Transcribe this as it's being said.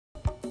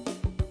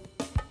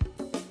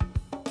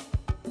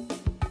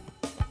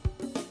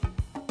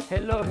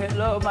Hello,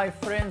 hello, my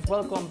friends.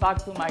 Welcome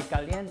back to my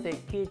caliente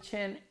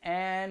kitchen,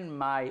 and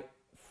my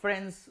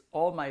friends,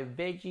 all my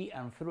veggie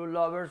and fruit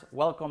lovers,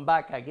 welcome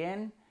back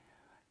again.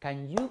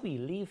 Can you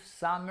believe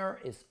summer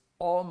is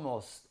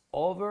almost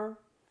over?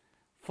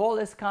 Fall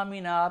is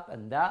coming up,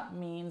 and that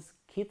means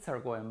kids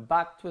are going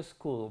back to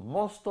school.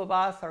 Most of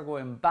us are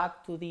going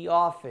back to the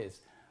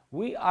office.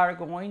 We are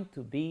going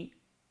to be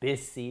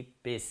busy,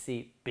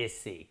 busy,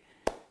 busy.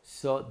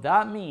 So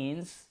that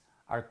means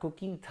our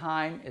cooking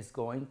time is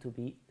going to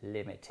be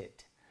limited.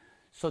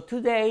 So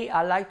today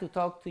I'd like to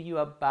talk to you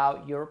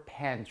about your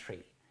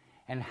pantry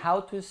and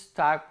how to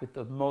start with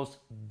the most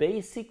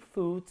basic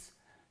foods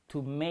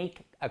to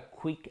make a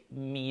quick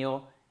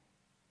meal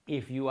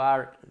if you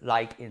are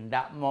like in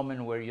that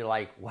moment where you're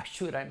like, what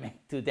should I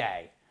make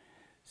today?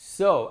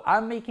 So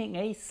I'm making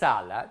a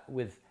salad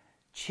with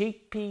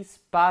chickpeas,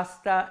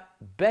 pasta,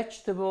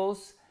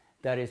 vegetables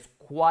that is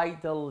quite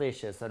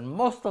delicious, and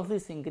most of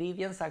these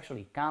ingredients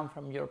actually come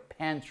from your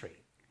pantry.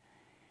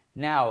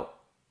 Now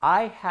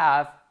I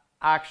have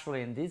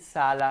actually in this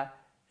salad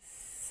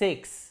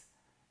six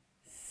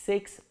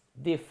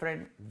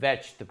different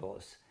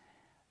vegetables,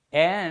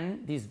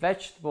 and these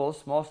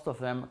vegetables, most of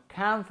them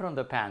come from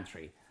the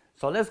pantry.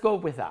 So let's go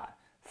with that.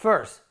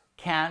 First,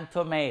 canned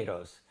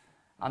tomatoes.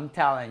 I'm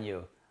telling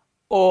you,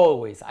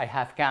 always I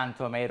have canned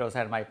tomatoes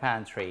at my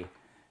pantry.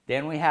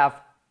 Then we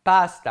have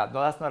pasta.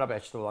 No, that's not a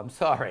vegetable, I'm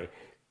sorry.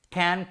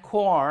 Canned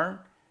corn,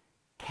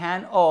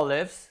 canned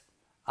olives.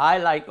 I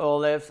like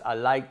olives. I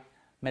like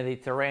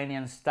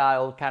Mediterranean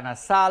style kind of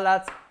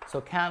salads.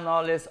 So canned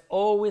olives.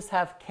 Always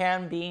have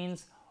canned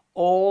beans.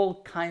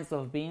 All kinds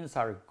of beans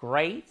are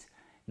great,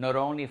 not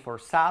only for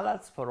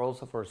salads, but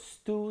also for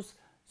stews,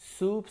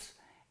 soups,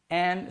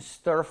 and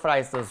stir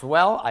fries as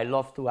well. I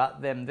love to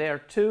add them there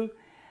too.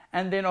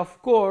 And then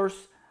of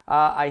course,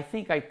 I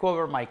think I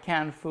covered my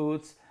canned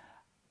foods.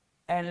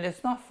 And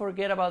let's not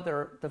forget about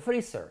the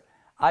freezer.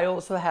 I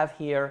also have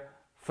here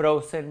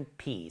frozen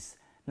peas.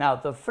 Now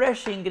the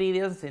fresh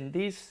ingredients in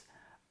this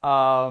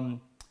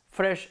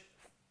fresh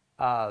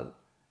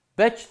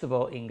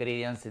vegetable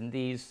ingredients in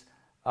this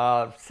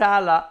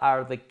salad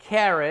are the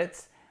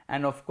carrots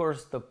and of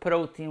course the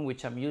protein,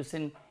 which I'm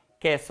using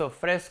queso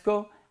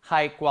fresco,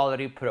 high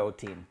quality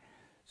protein.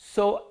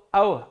 So,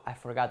 oh, I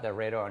forgot the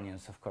red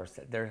onions, of course,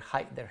 they're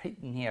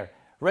hidden here.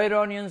 Red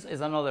onions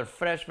is another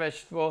fresh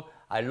vegetable.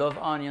 I love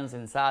onions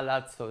in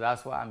salads, so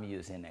that's why I'm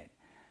using it.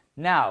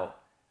 Now,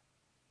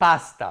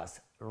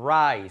 pastas,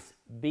 rice,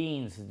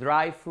 beans,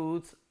 dry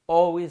foods,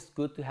 always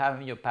good to have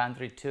in your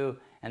pantry too,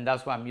 and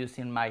that's why I'm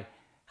using my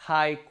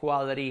high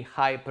quality,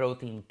 high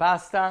protein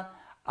pasta.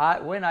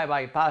 When I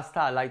buy pasta,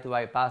 I like to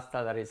buy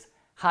pasta that is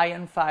high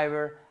in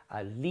fiber,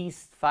 at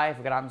least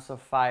 5 grams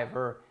of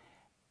fiber,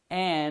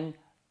 and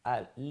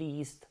at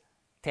least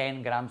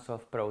 10 grams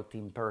of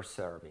protein per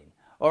serving.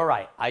 All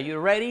right, are you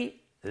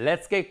ready?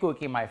 Let's get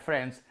cooking, my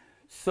friends.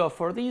 So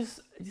for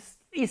this, it's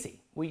easy.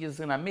 We're just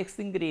gonna mix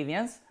the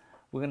ingredients.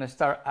 We're gonna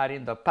start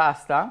adding the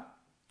pasta,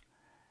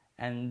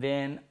 and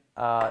then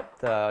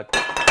so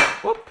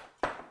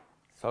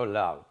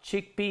loud,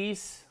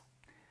 chickpeas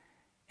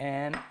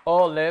and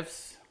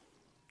olives.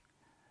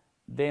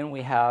 Then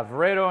we have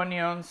red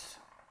onions,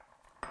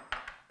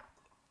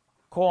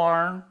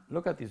 corn.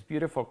 Look at these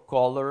beautiful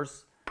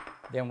colors.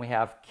 Then we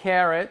have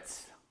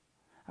carrots.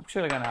 I'm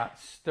actually gonna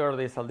stir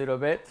this a little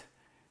bit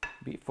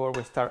before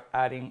we start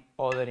adding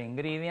other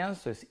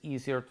ingredients, so it's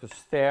easier to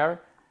stir.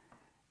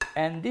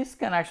 And this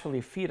can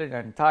actually feed an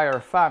entire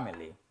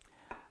family.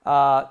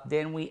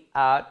 Then we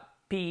add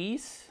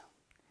peas,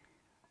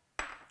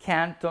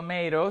 canned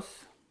tomatoes,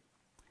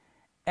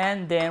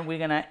 and then we're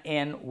gonna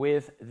end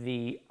with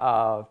the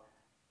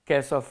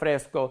queso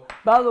fresco.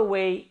 By the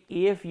way,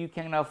 if you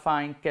cannot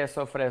find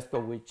queso fresco,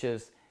 which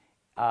is,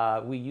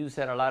 we use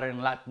it a lot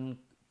in Latin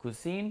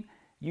cuisine,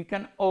 you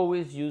can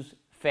always use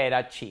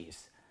feta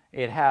cheese.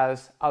 It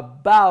has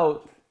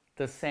about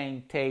the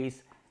same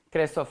taste.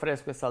 Queso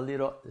fresco is a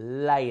little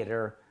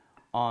lighter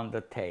on the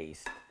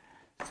taste.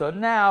 So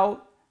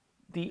now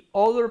the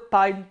other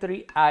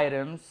pantry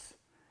items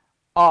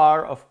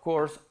are, of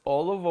course,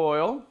 olive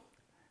oil.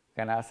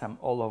 Gonna add some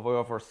olive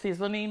oil for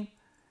seasoning.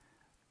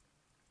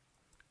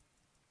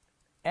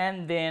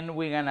 And then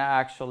we're gonna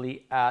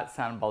actually add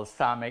some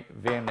balsamic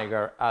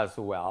vinegar as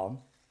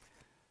well.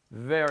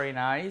 Very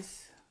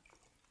nice.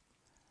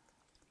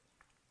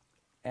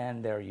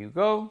 And there you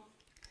go.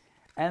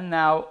 And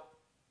now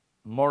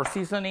more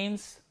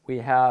seasonings. We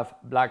have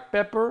black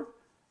pepper,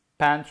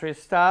 pantry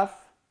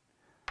stuff,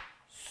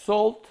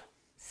 salt,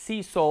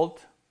 sea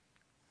salt,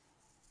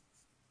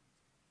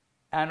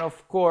 and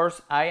of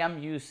course I am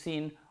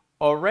using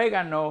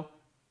oregano,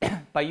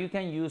 but you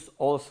can use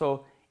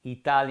also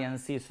Italian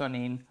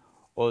seasoning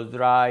or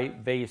dry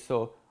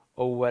basil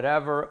or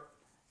whatever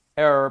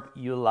herb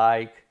you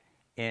like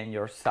in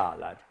your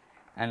salad.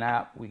 And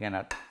now we're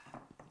gonna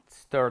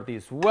stir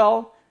this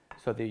well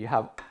so that you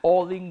have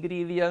all the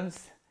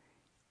ingredients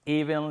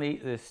evenly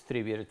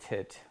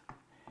distributed.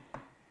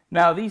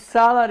 Now this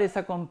salad is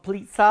a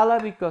complete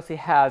salad because it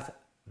has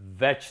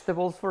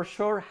vegetables for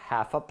sure,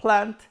 half a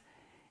plant,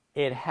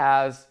 It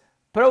has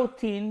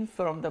protein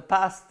from the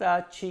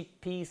pasta,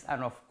 chickpeas,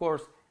 and of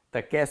course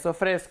the queso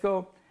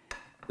fresco.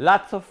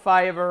 Lots of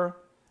fiber,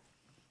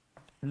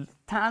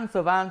 tons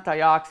of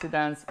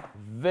antioxidants,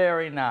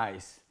 very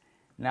nice.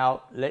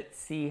 Now let's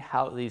see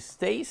how these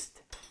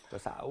taste,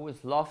 because I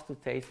always love to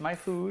taste my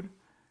food.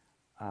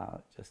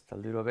 Just a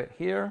little bit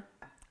here.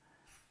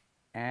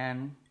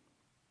 And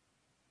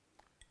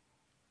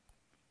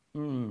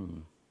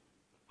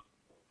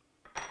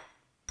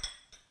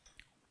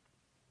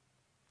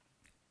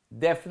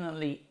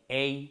definitely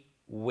a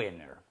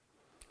winner.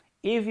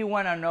 If you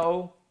want to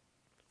know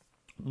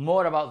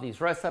more about this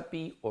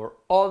recipe or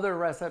other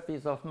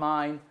recipes of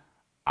mine,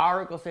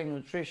 articles in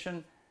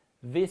nutrition,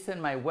 visit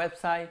my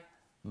website,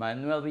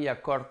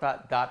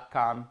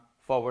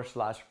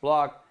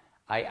 manuelvillacorta.com/blog.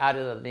 I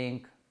added a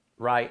link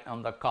right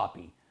on the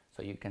copy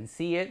so you can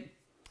see it.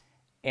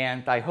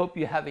 And I hope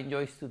you have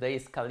enjoyed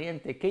today's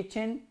Caliente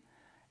Kitchen.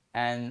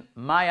 And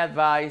my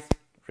advice,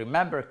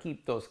 remember,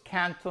 keep those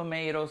canned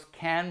tomatoes,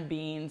 canned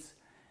beans,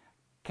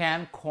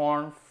 canned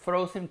corn,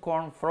 frozen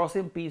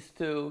peas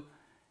too.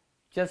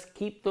 Just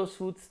keep those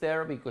foods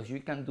there because you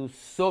can do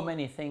so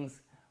many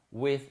things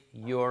with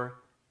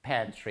your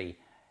pantry.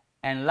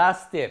 And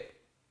last tip,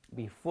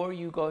 before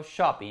you go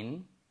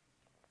shopping,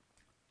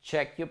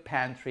 check your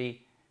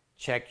pantry,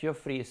 check your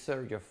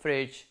freezer, your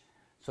fridge,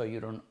 so you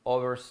don't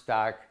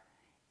overstock.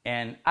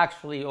 And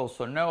actually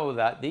also know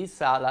that this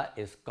salad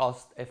is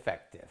cost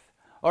effective.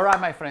 All right,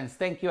 my friends,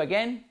 thank you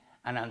again,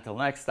 and until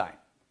next time.